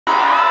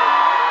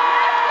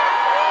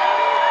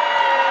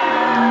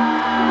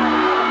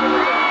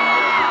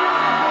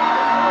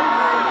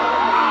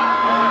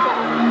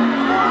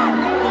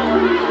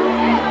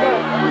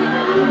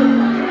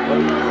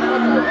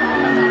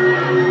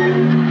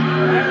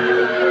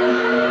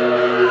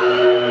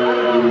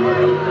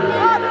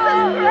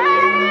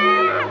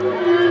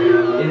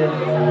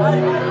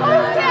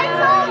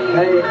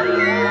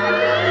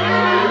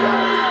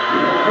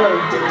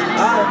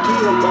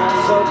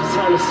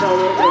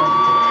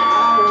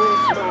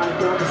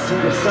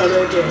sun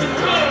again.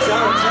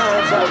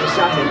 Sometimes I wish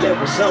I had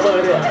lived with some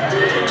of them.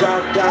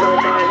 Dropped down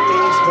on my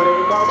knees for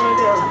their mama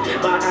them.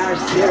 My eyes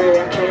teary,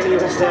 I can't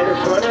even stand in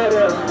front of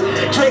them.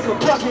 Drink a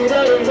bucket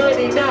of the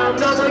Henny, now I'm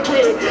numb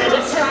again.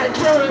 It's hard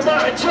doing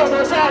my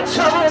troubles, I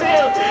trouble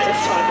them.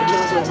 It's hard to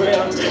lose a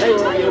will, hey,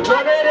 when you're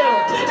one of them.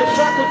 If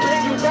I could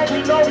bring you back,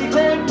 you know we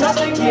going down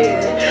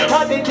again.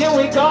 Hard to deal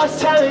with God's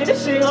talent,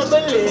 this shit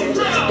humbling.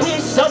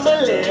 Peace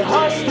humbling,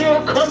 heart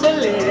still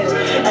crumbling.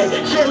 Hey,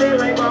 feeling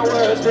like my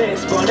world's been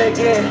spun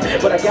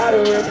again. But I gotta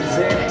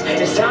represent,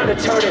 it's time to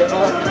turn it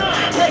up.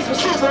 Race for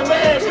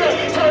Superman,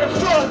 turn the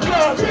fuck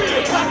up.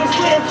 Pockets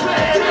getting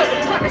flat,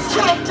 pockets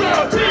choked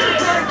up.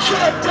 Work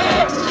trucked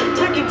up,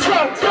 pick it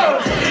tucked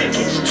up.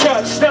 Get your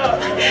touched up.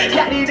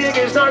 Got these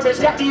niggas nervous,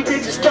 got these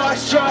bitches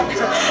starstruck.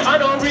 I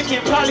know Rick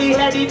and Polly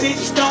had these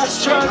bitches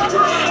starstruck.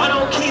 I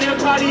know Keenan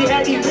Polly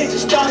had these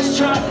bitches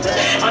starstruck.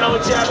 I know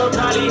Jabba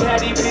Polly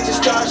had these bitches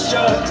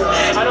starstruck.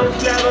 I know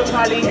Flavor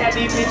Polly had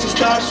these bitches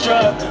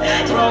starstruck.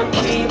 Bro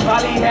King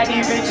Polly had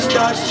these bitches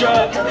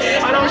starstruck.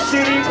 I know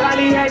City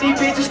Polly had these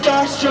bitches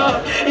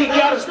starstruck. He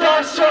got a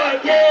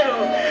starstruck,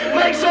 yeah.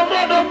 Make some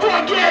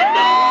motherfucking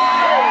noise.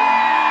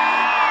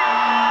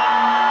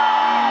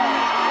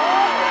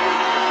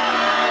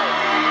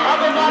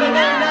 By the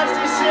name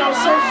Nasty C, I'm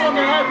so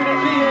fucking happy to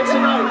be here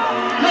tonight.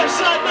 Left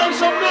side, make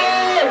some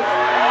noise!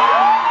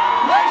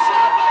 Right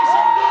side, make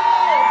some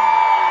noise!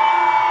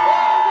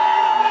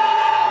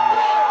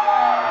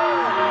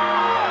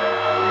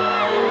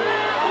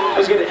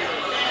 Let's get it.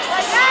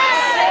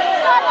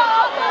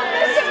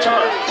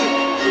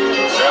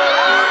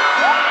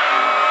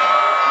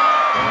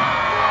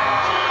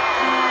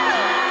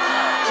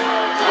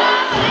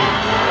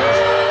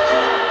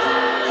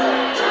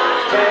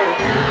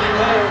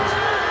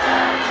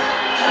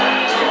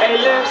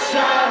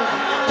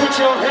 Put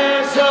your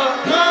hands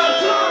up,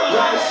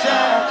 right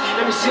side,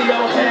 let me see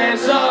your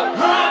hands up.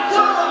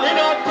 In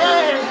our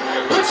brain,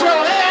 put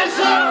your hands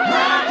up,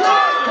 hands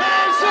up,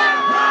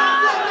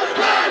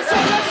 hands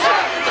up, let's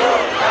go.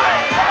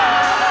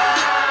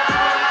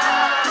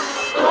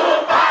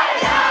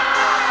 Kumbaya,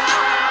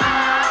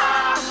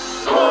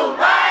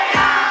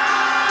 Kumbaya,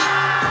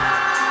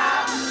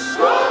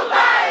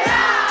 Kumbaya.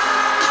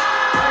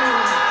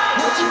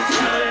 What you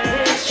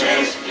doing?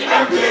 Exchange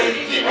and bleed,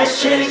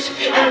 exchange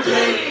and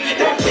bleed.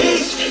 That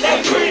peace, that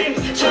dream,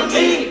 to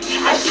me,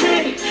 I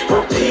sing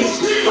for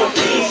peace,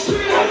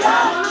 for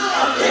love,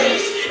 for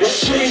peace. The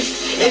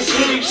streets is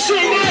deep,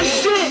 sing that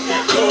shit.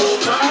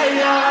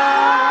 Kumbaya,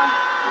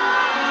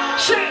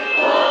 shit.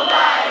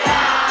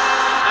 Kumbaya.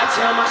 I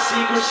tell my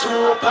secrets to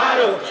a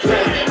bottle.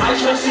 I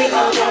trust it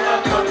over a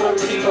couple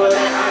people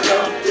that I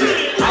know.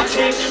 I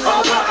take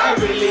over, I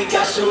really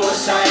got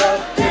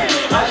suicidal.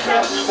 I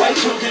felt way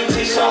too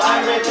guilty, so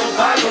I read the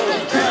Bible.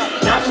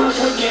 Not for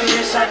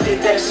forgiveness, I did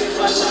that shit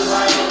for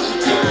survival.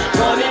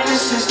 Born in the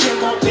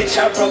system, oh bitch,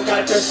 I broke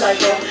out the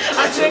cycle.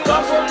 I take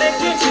off from the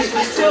ditches,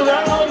 but still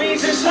got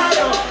homies inside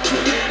them.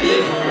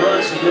 Living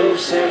was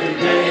loose every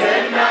day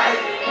and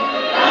night.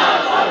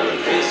 Now all the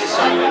faces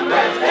on your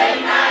birthday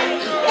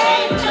night.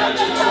 Can't judge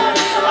a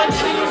tourist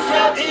until you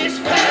felt his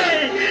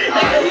pain.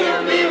 Now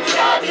hear me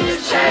without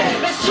his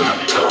chain. Let's go.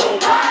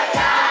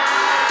 Kumbaya.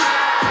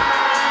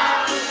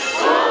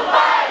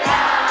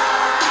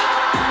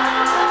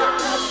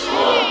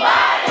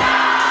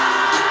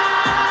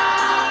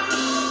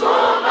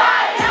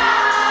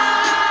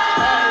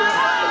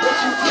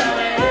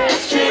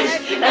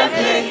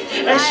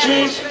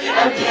 Exchange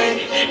and play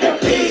the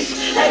peace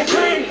and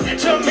bring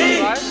to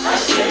me. I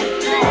say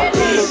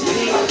peace,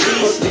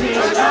 peace,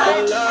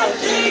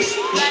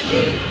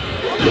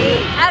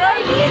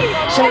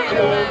 say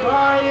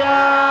kumbaya,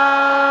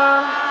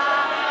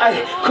 ay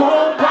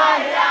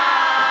kumbaya,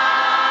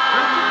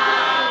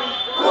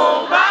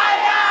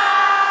 kumbaya,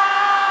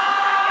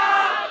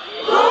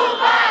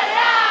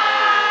 kumbaya.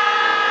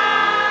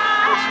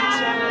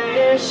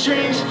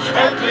 Exchange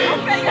and play,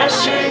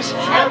 exchange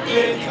and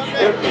play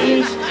the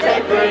peace they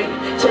bring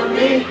to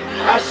me.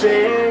 I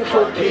sing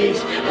for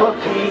peace, for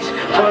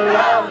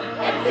love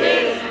and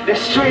peace. The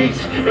streets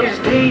is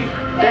deep,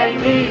 they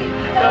need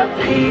the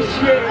peace,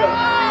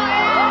 yeah.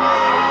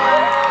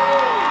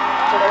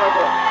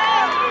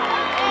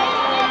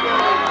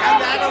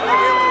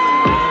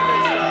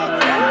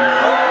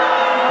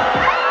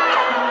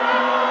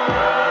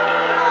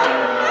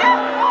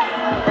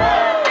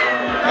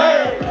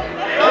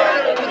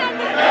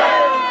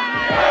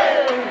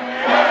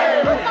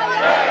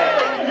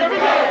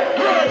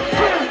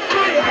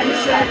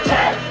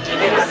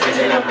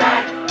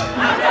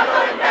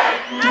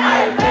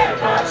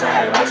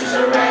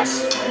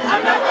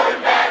 I'm not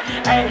going back.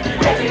 Hey,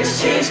 making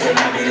this cheese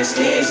cannot be this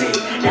easy.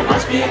 There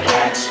must be a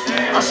catch.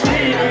 I'm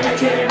spinning and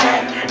making it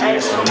back. Hey,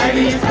 so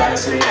maybe it's better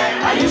to that.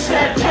 I used to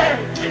have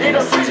 10 in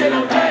the fridge and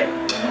I'm back.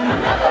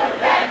 I'm not going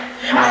back.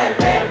 I had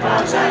bad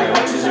bombs, I had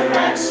roaches and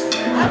rats.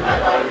 I'm not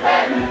going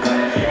back.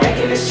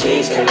 Making this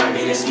cheese cannot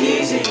be this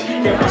easy.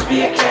 There must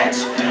be a catch.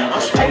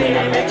 I'm spinning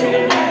and making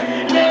it back.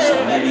 So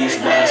maybe it's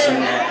better to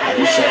that.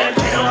 You should.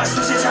 They know I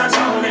switch it times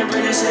on and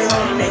bring it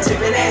home. They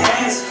tipping their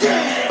hands.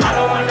 I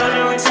don't want none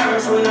of it.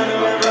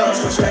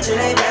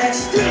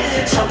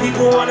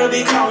 people wanna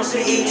be close to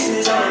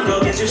each other, go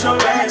get you some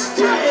rest.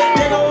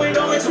 They going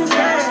over too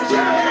fast.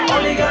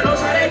 Only God knows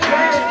how they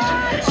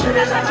crash. Soon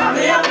as I top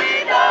me up,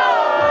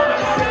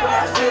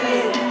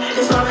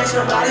 it's gonna make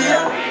somebody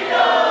up.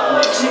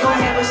 She gon'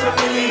 have us some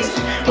millions.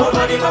 More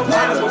money, more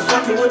problems, but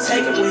fuck it, we'll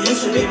take it. We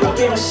used to be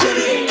broken and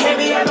shitty. Can't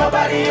be at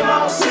nobody in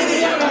my own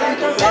city. I'm not like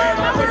the man,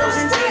 my windows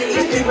and titties.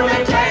 These people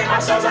ain't playing, my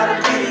songs out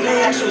of pity.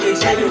 They actually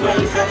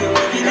genuinely fucking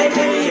with me. They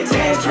pay me in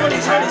 10s,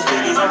 20s, 100s,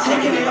 50s. I'm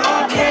taking it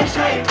all cash,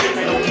 I ain't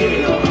picking, don't give me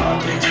no hard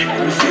bitch. Let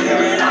me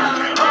figure it out.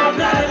 I'm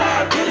not a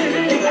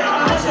liability, nigga.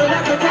 I hustle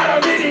like a god,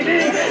 I'm really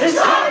nigga. It's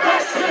all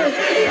rest to the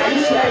city. I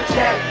used to have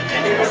jack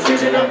in the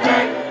fridge in the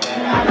bank.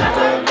 I'm not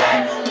going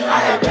back. I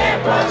had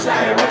bad bugs, I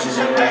had roaches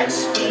and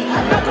rats.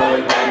 I'm not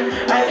going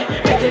back.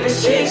 Ay, making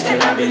this cheese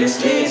cannot be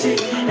this easy.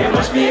 There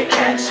must be a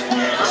catch.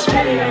 I'm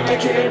spinning and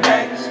making it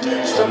back.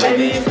 So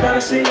maybe it's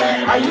balancing.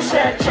 I used to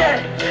have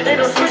jet in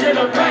the fridge in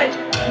the bank.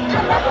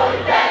 I'm not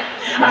going back.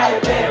 I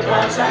had bad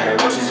bugs, I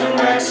had roaches and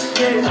rats.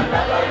 Yeah. I'm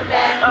not going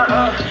back.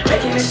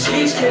 Making this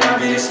cheese cannot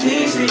be this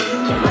easy.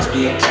 There must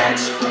be a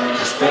catch.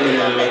 I'm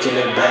spinning and making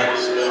it back.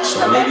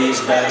 So maybe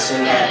it's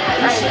balancing that.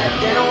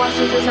 They don't want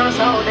to on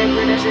soul, they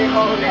bring this shit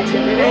home, they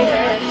tip in their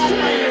hands.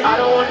 I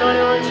don't want none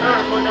in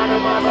return for none of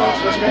my loves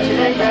for scratching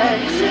their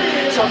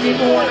backs. Some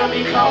people wanna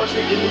be close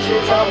to get your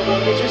shit over, go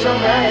get you some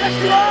rest.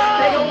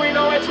 They gon' win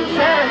nowhere too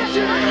fast.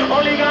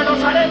 Only God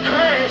knows how they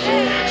crash.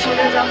 Soon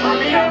as I find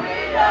me up,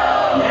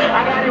 I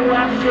got it where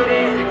I fit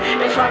in.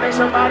 If I make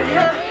somebody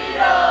up,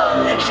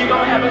 she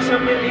gon' have us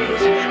some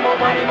millions. More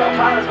money, more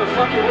problems, but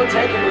fuck it, we'll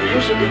take it. We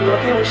used to be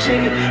broken with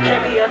shitty.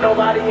 Can't be a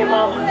nobody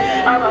anymore.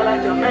 I'm not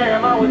like the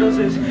man, my windows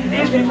is.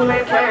 These people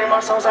ain't playing my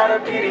songs out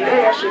of pity.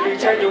 They actually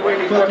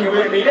genuinely fucking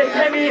with me. They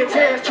pay me in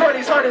 10s,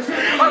 20s, 100s.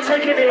 I'm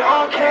taking it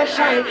all cash,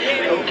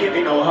 they don't give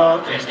me no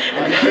hard face.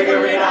 Let me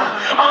figure it out.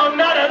 I'm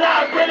not a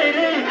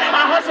liability.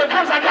 I hustle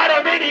cause I got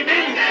a mini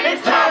me.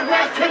 It's time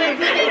rest to me.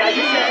 And I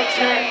used to have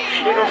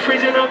check in the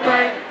fridge in the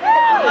bank.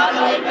 I'm not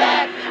going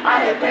back. I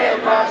had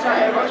bad bugs, I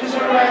had roaches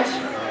and rats.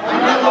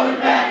 I'm not going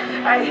back.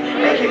 Ay,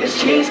 making this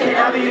cheese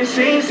cannot be this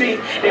easy.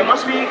 There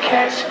must be a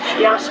catch.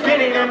 Yeah, I'm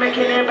spinning and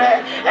making it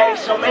back. Ay,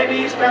 so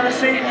maybe it's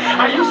balancing.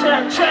 I used to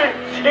have check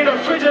in the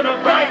fridge in the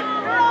bank.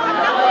 I'm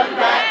not going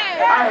back.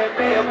 I had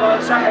bad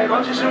bugs, I had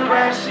roaches and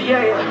rats.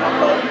 Yeah,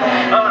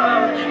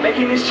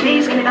 making this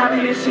cheese cannot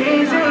be this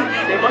easy.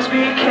 There must be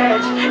a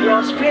catch. Yeah,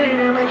 I'm spinning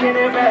and making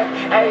it back.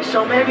 Ay,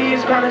 so maybe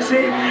it's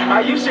balancing.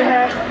 I used to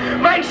have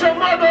make some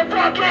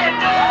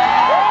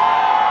motherfucking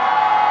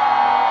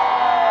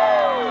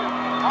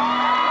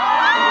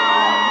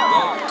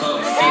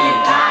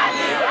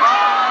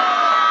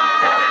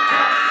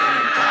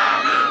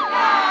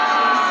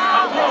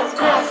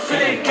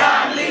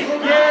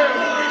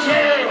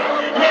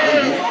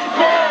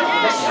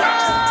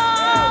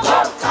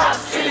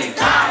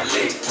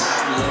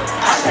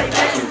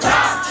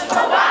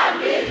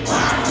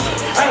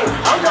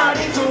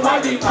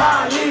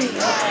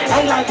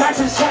ain't like I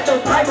just had the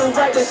Bible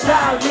right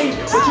beside me.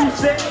 What you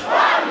say?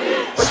 Why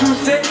me? What you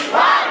say?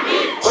 Why me?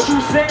 What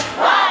you say?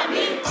 Why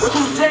me? What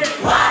you say?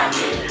 Why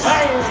me?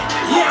 Hey,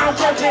 yeah, I'm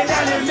working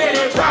out a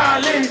minute,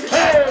 probably.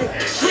 Hey,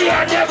 see,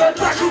 I never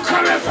thought you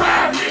coming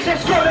from.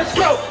 Let's go, let's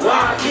go.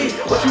 Why me?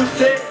 What you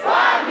say?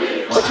 Why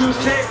me? What you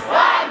say?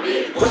 Why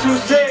me? What you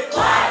say?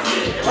 Why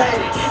me?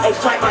 Hey,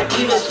 fight my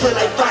demons, feel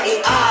like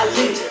fighting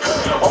Ali.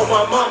 Oh,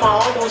 my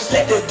mama almost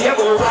let the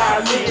devil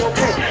ride me.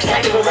 Okay,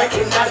 can't even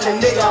recognize a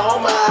nigga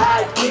on my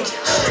ID.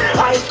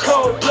 Ice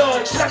cold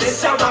blood, stuck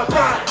inside my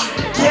body.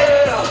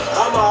 Yeah,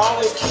 I'ma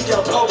always keep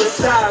your pole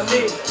beside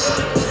me.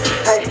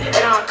 Hey,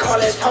 and I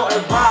call it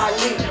potent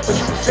body. What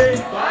you say?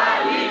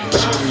 What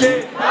you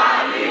say?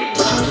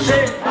 What you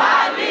say?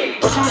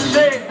 What you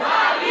say?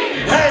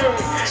 Hey,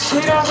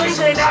 she don't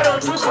reason I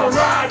don't do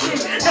karate.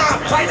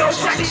 Nah, I don't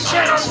shaggy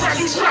shit, I'm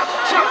shaggy chop,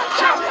 chop,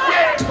 chop,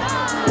 yeah.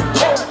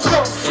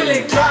 Oh,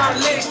 feeling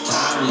godly.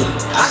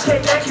 I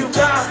say thank you,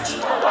 God.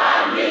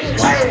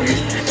 Hey,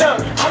 look,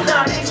 I'm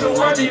not even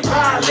worthy,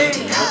 probably.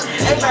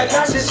 Ain't like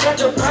I just had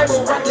the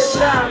Bible right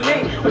beside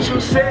me. What you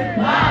say?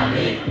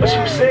 What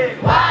you say?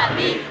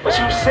 What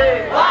you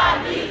say?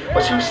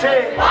 What you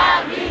say?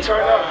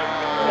 Turn up.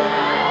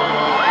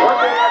 One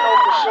thing I know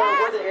for sure,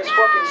 whether it's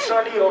fucking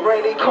sunny or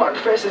rainy,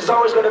 Carton Fest is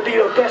always gonna be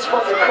the best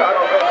fucking crowd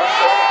I've ever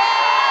seen.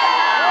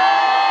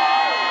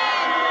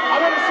 I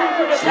wanna see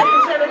from the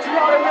second center to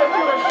all the way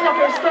through the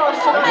fucking stars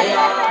tonight.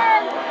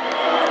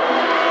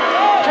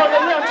 From the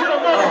left to the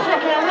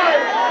motherfucking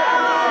right.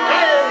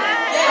 Hey,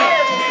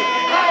 hey,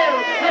 hey,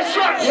 let's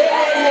rock.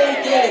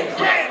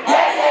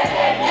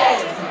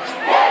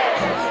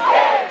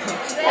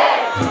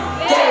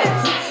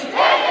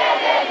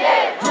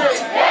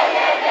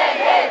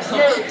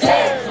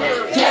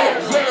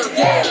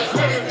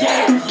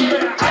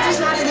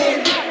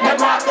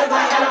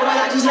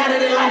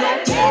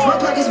 My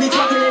pockets be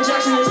talking in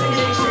Jackson and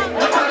singing shit.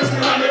 My pockets be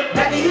humming.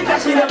 Back he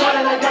pass me the ball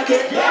and I duck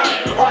it.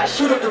 Or I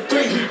shoot up the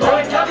three.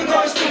 Or y'all be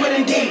going stupid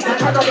indeed. I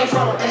talk on the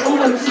phone and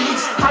who on the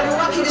feeds. How do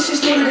I keep this shit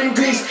smoother than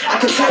grease? I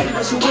can tell you,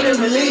 but you wouldn't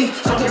believe.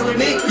 Fucking with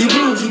me, you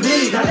bruise, you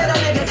bleed. Now let a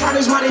nigga count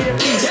his money in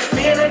peace.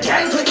 Me and the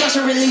gang play catch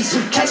and release.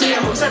 Catching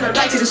your hooks, send her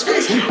back to the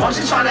streets. Oh,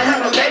 she tryna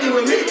have a baby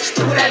with me.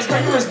 Stupid ass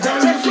girl, you was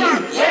done with me.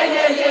 Yeah,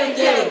 yeah, yeah,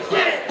 yeah.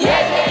 Yeah,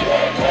 yeah,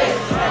 yeah, yeah.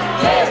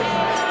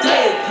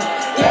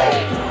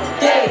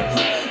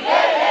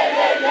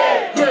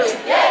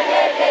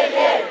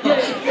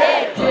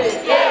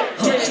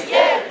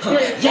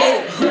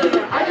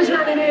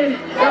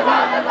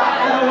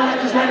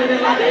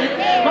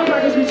 My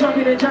pockets be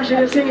talking and joshing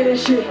and singing and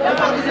shit.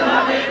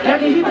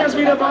 Like he pass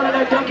me the ball and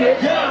I dunk it.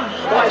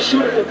 Or I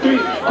shoot at the three.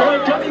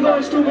 Going dummy,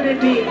 going stupid and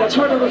deep. I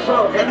turn on the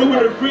phone. I knew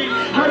where to free.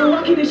 How do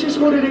I keep this shit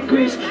smoother than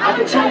grease? I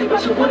can tell you,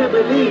 but you wouldn't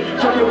believe.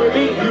 Fucking with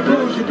me, you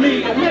bruise, you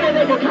bleed. And yeah,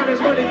 they count as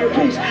money in your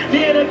piece.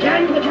 Me and the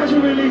gang will catch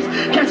and release.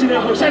 Catching the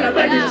hoe, send her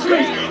back to the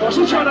streets. Or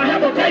she tryna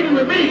have a baby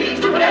with me.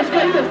 Stupid ass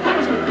girl, you just thought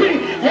it was me.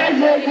 Yeah,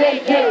 yeah, yeah,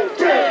 yeah,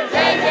 yeah.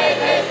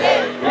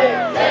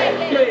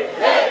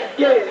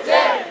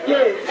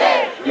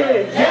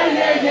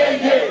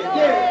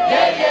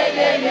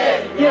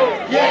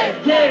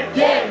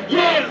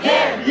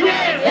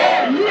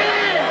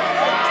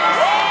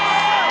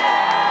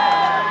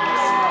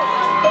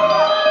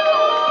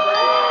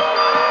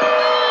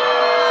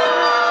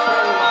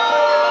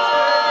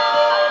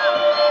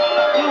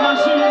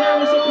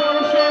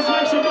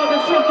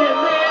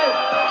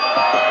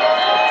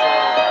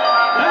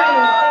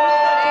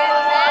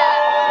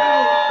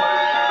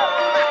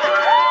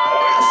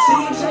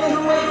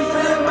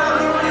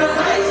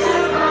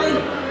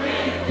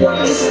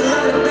 It's a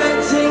lot of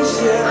bad things,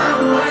 yeah,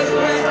 I'm right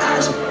where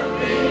I should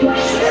be.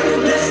 Every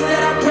blessing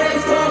that I pray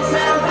for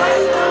fell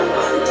right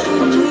on to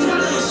me.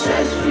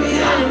 Stress free,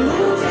 I'm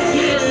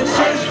moving.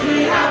 Stress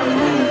free, I'm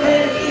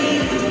moving.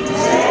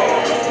 Easy.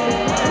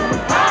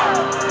 Oh,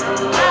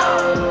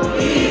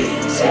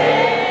 easy.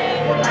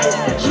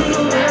 You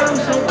know that I'm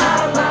so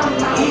wild,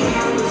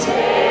 easy.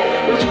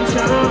 What you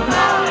tell them?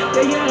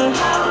 Yeah,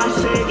 I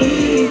say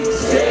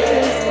easy.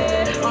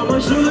 I'm a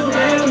Zulu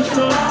man,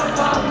 so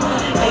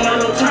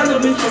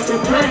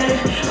fucking plan.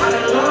 I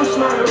done lost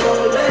my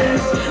Rolex.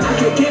 I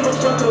can't give a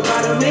fuck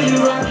about a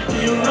million rock. Do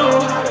you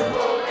know how to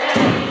go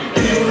dance?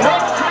 Do you know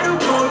how to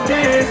go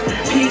dance?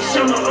 Peach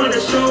summer on the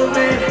show,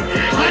 man.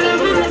 I done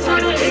really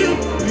trying to eat.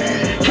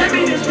 Came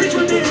in this bitch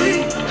with the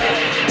heat.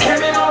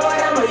 Came in all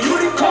white, I'm a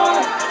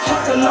unicorn.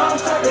 Fuck the law,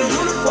 fuck the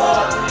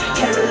uniform.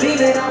 Can't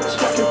believe it, I was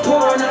fucking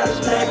poor. Now it's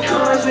black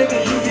cars, nigga,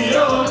 you be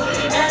your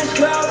ass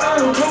club on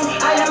the roof.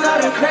 I am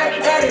not a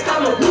crack addict,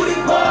 I'm a booty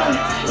boy.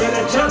 In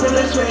the jungle,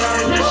 that's where I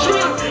am. That's true.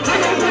 I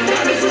got my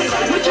niggas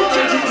inside. What you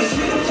telling me?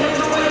 Change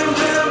the way you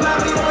feel about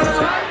me when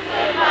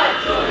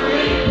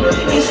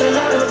it's a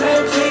lot of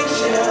bad things,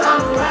 yeah.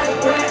 I'm right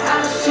where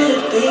I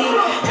should be.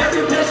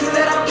 Every blessing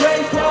that I pray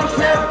for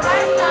fell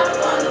right out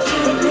onto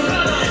me.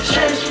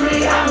 Stress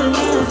free, I'm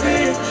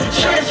moving.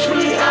 Stress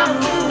free, I'm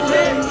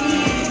moving.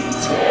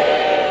 Easy.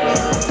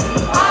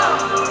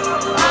 Oh,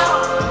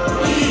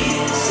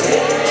 easy.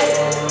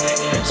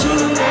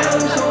 Soon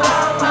as so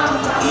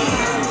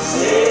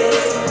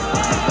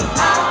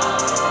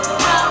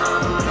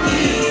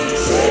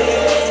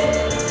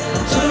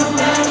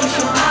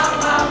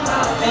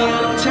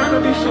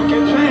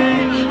fucking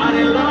plan. I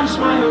done lost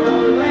my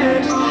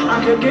Rolex.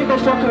 I could give a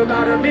fuck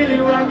about a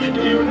million rock. Do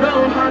you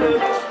know how to?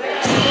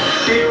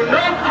 Do you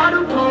know how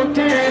to pole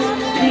dance?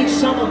 Peak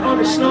summer on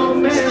the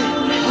snowman.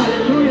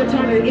 Hallelujah,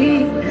 time to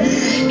eat.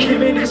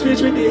 Came in this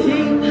bitch with the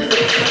heat.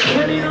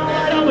 Came in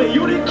alright, I'm a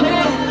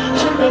unicorn.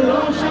 From the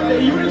law, from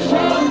the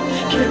uniform.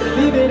 Can't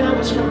believe it, I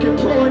was fucking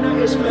poor. Now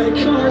it's black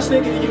cars,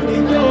 nigga, you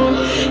need your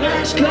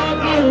ass club,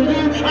 I don't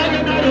know. I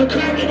am not a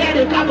crack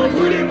addict, I'm a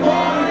pretty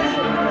boy.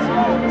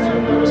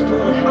 I was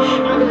poor.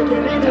 I got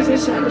bananas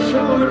inside the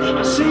floor.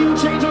 I see you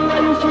change the way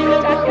you feel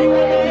about me when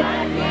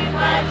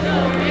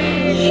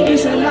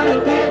it's a lot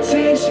of bad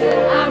things,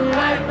 yeah. I'm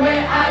right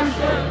where I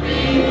should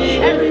be.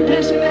 Every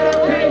blessing that I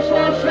pray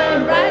for fell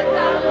right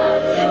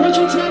down. What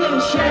you tell them?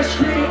 Stress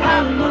free,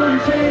 I'm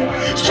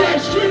moving.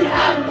 Stress free,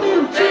 I'm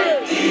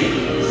moving.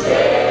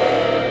 Easy.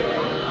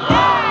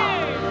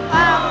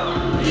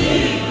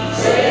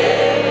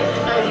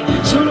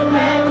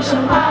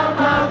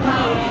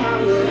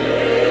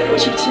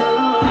 You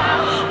tell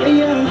her,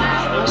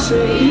 yeah, I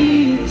say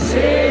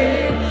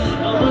easy.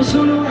 I'm a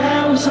Zulu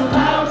man with some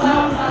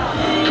power.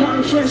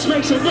 Conference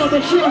makes a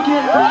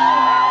motherfucking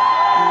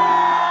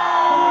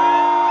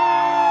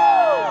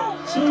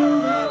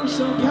Zulu man with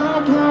some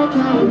power.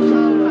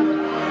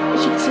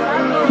 What you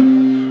tell her,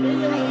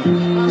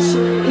 yeah, I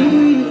say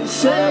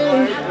easy.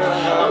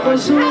 I'm a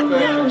Zulu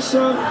man with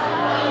some.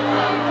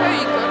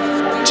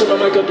 Turn my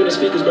mic up in the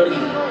speakers, buddy.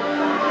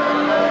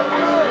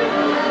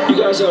 You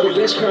guys are the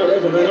best crowd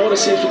ever, man. I want to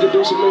see if you can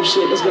do some new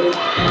shit. Let's get it.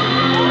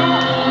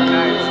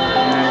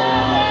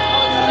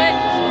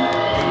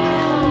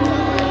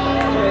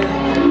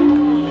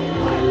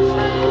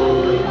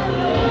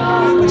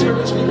 Turn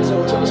the speakers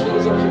on. Turn the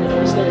speakers on here on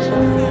the stage.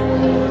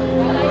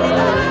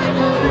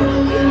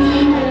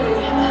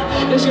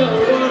 Let's go. 1,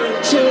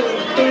 2,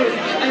 3.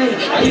 Hey,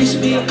 I used to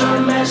be an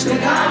unmasked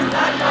nigga. I'm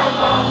not no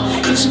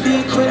more. Used to be a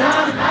quitter.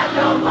 I'm not no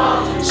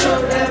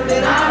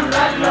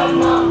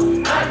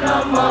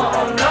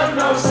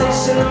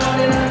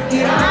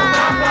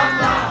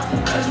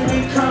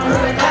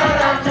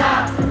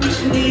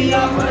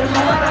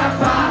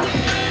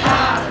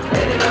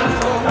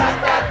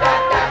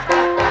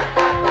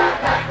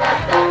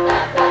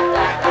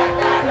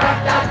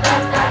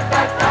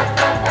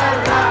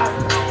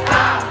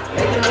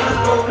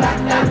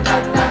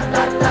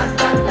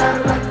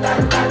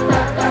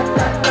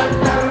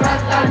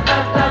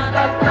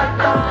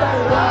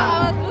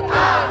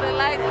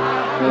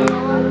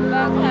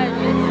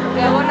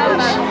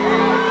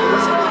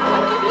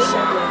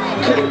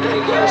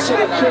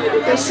clear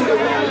that they see the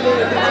way I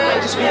live, that I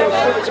might just be a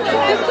virgin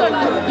forever.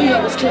 Yeah, I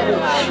was kidding.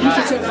 Used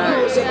to tell the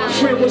hoes that my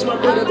friend was my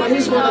brother, but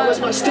his mother was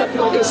my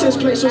stepmother. Guess his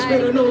place was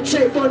better, no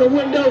tape on the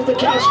windows, the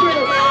couch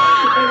grill.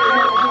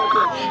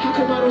 How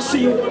come I don't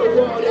see you on the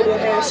wall? They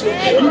would ask me.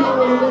 You the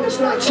only one that's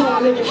not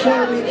tall in your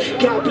family.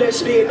 God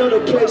bless me in other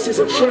places,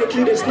 and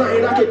frankly, there's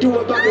nothing I can do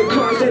about the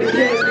cars that he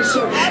has me.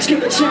 So skip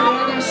the channel,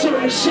 I got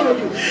something to show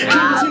you.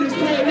 Come to this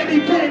play, let me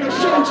bang and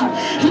show you.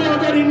 You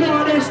already know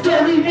how that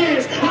story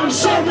is. I'm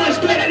so much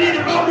better than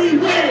the only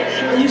way.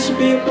 I used to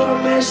be a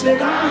bum ass nigga,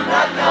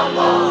 not no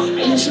more. I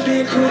used to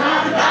be a crew,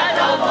 not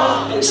no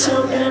more. Ain't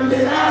so damn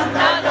bitter,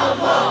 not no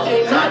more.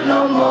 Ain't not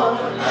no more.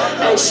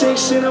 At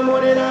 6 in the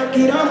morning, I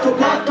get off for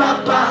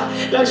papa.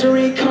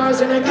 Luxury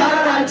cars and a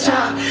garage.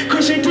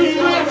 Christian D,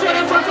 for the yeah.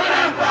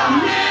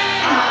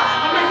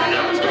 I make the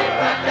numbers go. I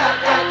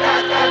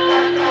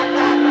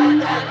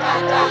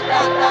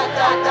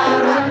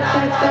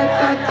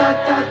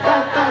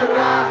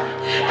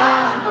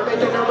make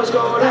the numbers go.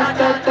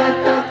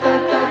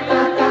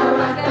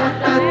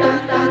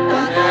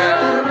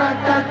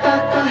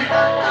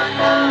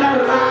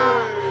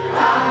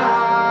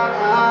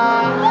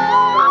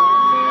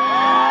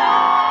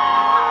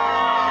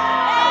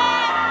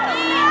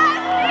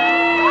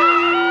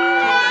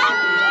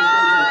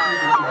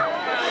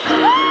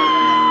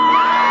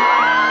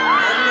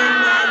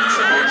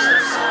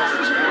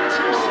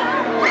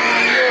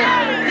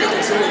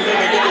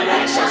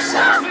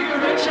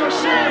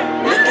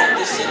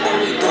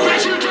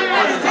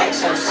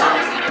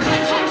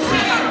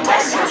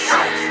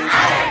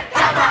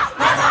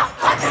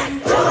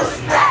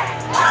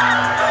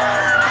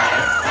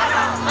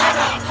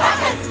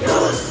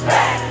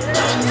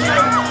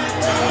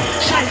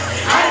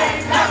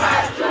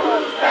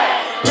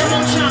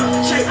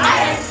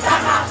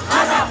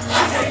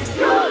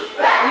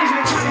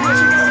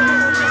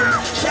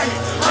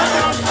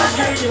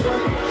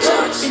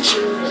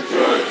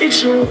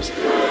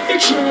 It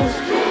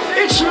choose.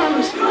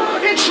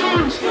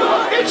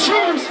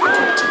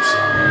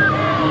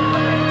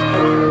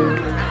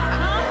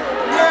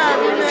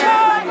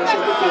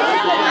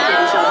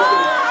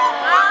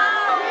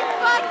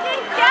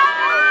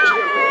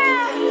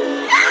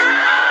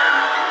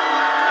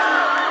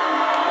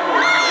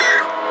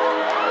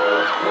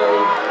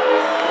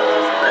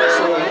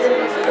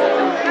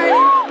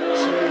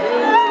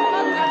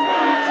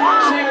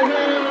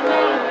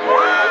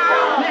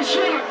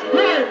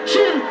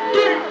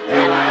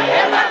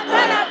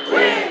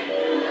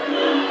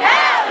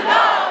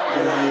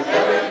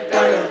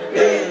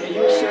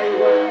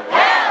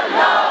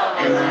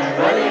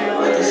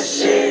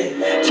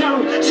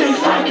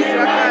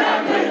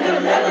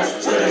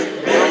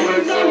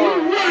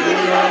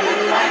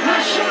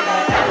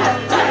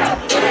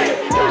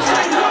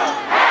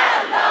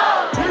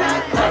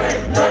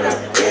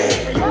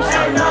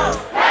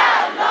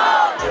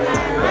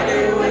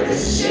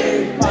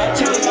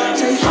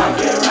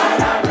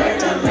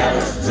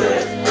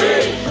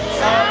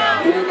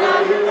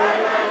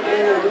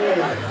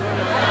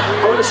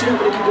 See how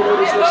many people know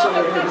this next song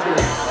right here.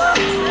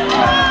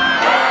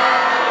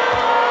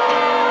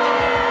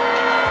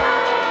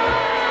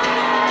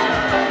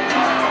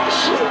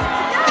 Shit.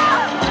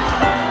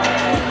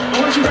 I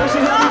want you guys to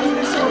help me do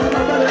this song. I'm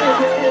gonna do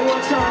it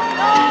one time.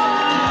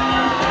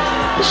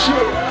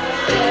 Shit.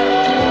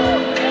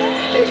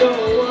 It go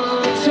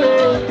 1,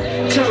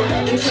 2, turn.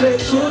 It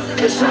takes 2,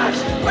 massage.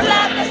 Pull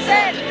out the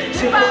set.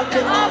 Zip up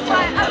the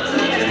off-white up to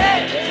the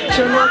head.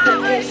 Turn up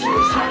the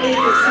aces, hot in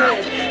the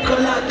set.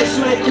 Call out the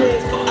smack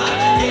grits.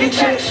 It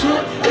takes 2,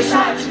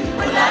 massage.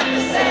 Pull out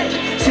the set.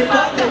 Zip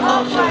up the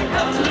off-white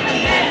up to the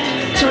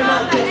head. Turn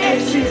up the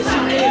aces,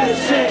 hot in the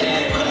set.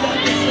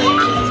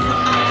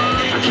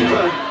 I keep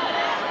up.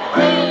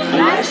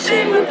 I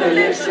sing with the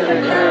lips and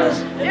the curls.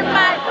 In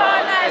my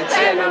corner,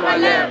 10 on my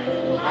lip.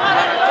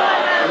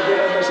 I'm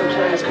getting her some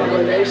plans,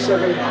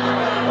 combination.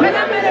 When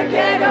I met a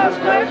kid, I was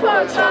going for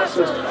a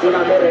tosses. When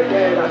I met her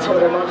dad, I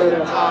told him I met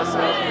her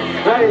awesome.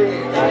 Hey,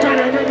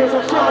 that nigga's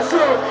a fossil.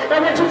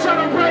 And what you tell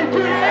him,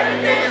 baby?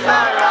 Everything's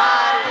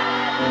alright.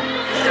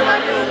 See my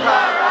new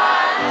car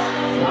ride.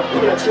 I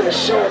put her to the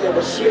show and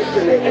never slept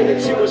in it.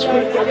 Energy was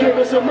weak, I gave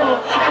her some more.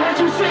 And what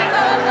you said? I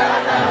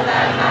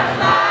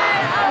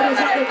was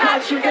at the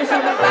country, guess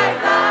I'm a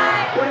bad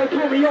guy. When they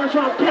put me on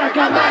from back,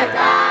 I might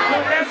die.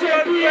 When they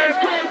say BS,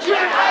 great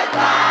track, I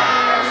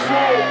die. I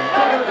say,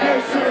 better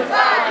places,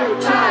 good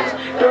times.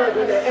 Third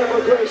in the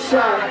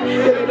immigration.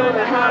 Living on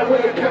the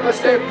highway, pepper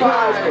state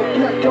pies. But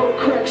black don't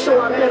crack,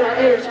 so I better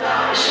age.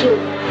 Shoot,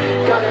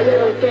 got a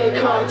little thing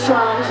called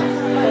times. I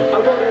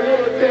wrote a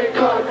little thing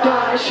called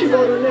die. She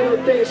wrote a little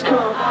things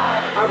called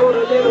I wrote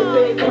a little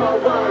thing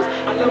called rhymes.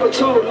 I never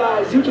told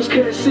lies, you just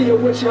couldn't see it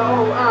with your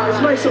own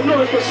eyes. Make some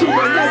noise for super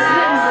ladies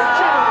and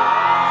time.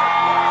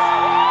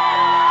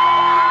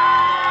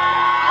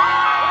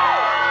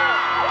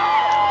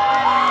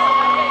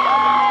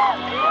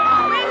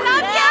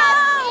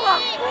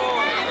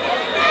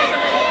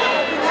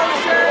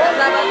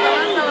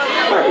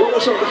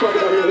 Show the fuck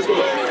out of here, let's go.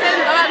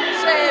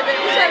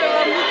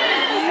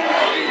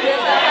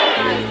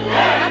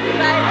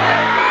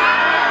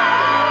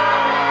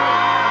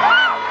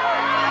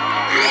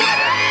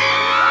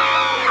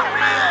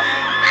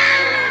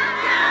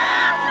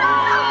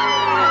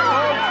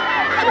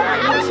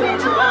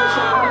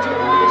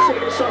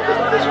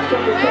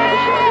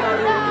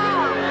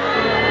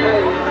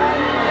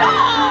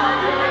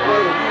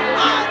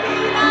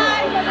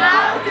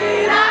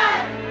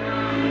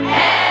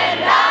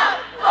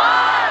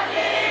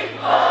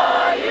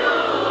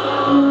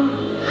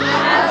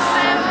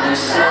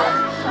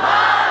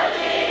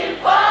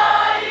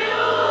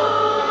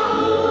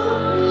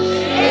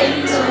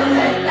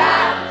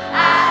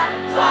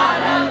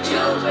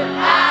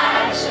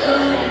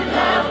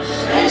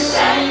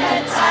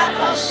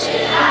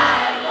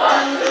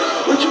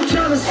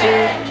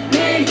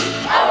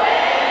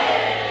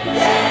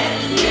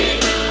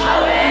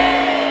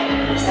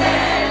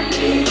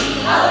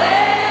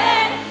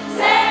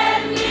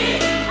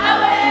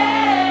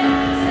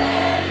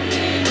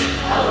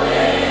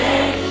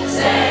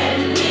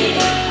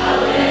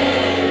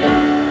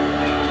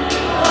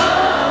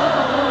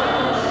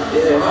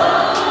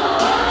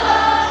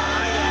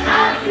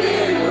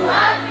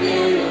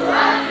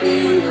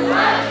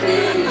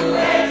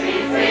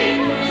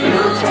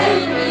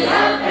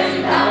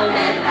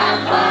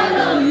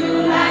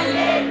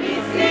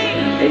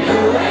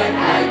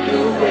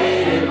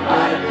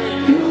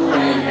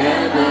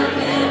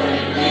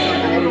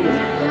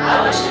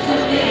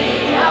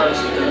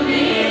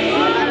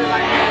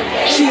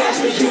 She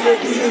asked me, do you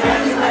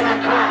like it when I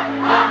cry?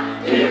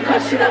 Do you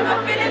consider my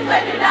feelings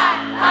when you die?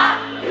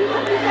 You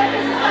can be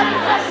saving the sun,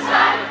 just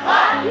side.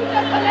 You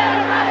just a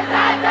little run and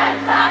die,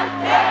 side.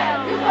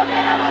 You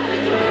forget about the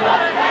you before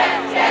the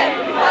dance game,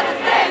 before the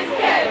dance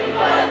game,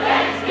 before the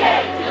dance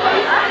game. Before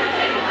you find it,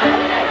 you can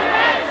be like a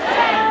dance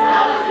game.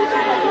 I was with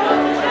you, but you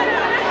don't see it.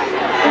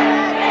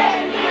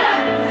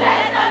 Say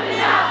something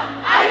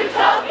now. Are you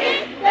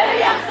joking? Baby,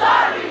 I'm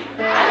sorry.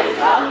 Are you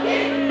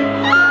joking?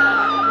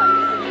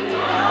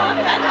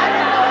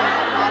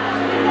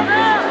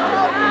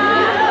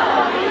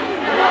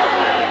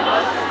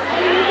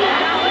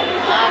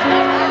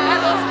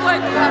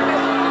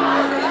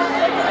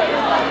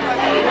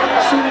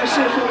 Sing that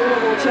shit for me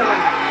one more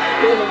time.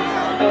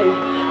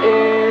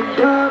 And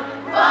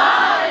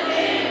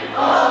falling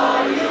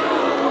for you.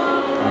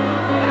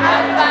 I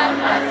find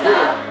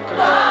myself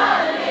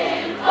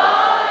falling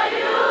for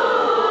you.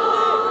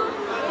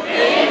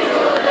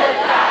 Into the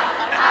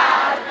dark,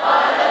 I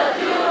followed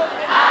you.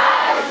 I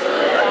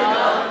should've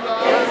known.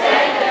 This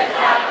ain't the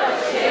type of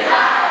shit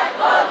I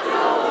go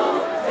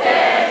through.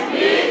 Send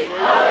me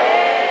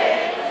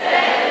away.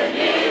 Send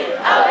me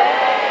away.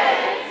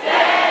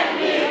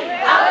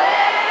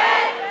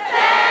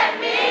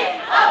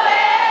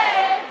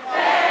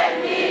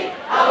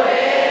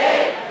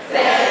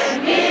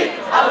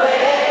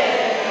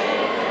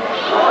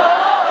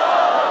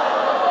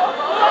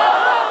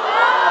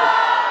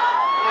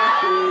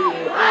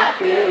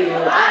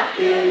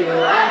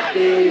 I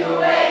feel you,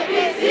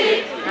 ABC.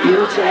 You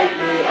take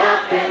me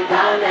up and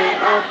down and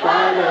I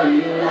follow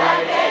you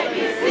like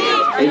ABC.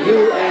 And you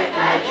act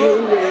like you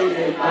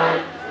really fun.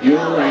 You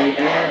ain't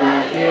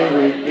ever here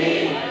with me.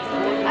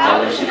 I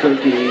wish you could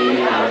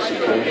be, I wish you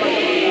could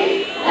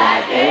be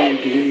like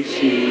ABC.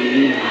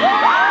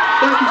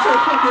 Thank you so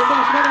fucking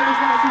much. My name is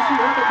Nancy C.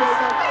 Have a great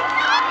night.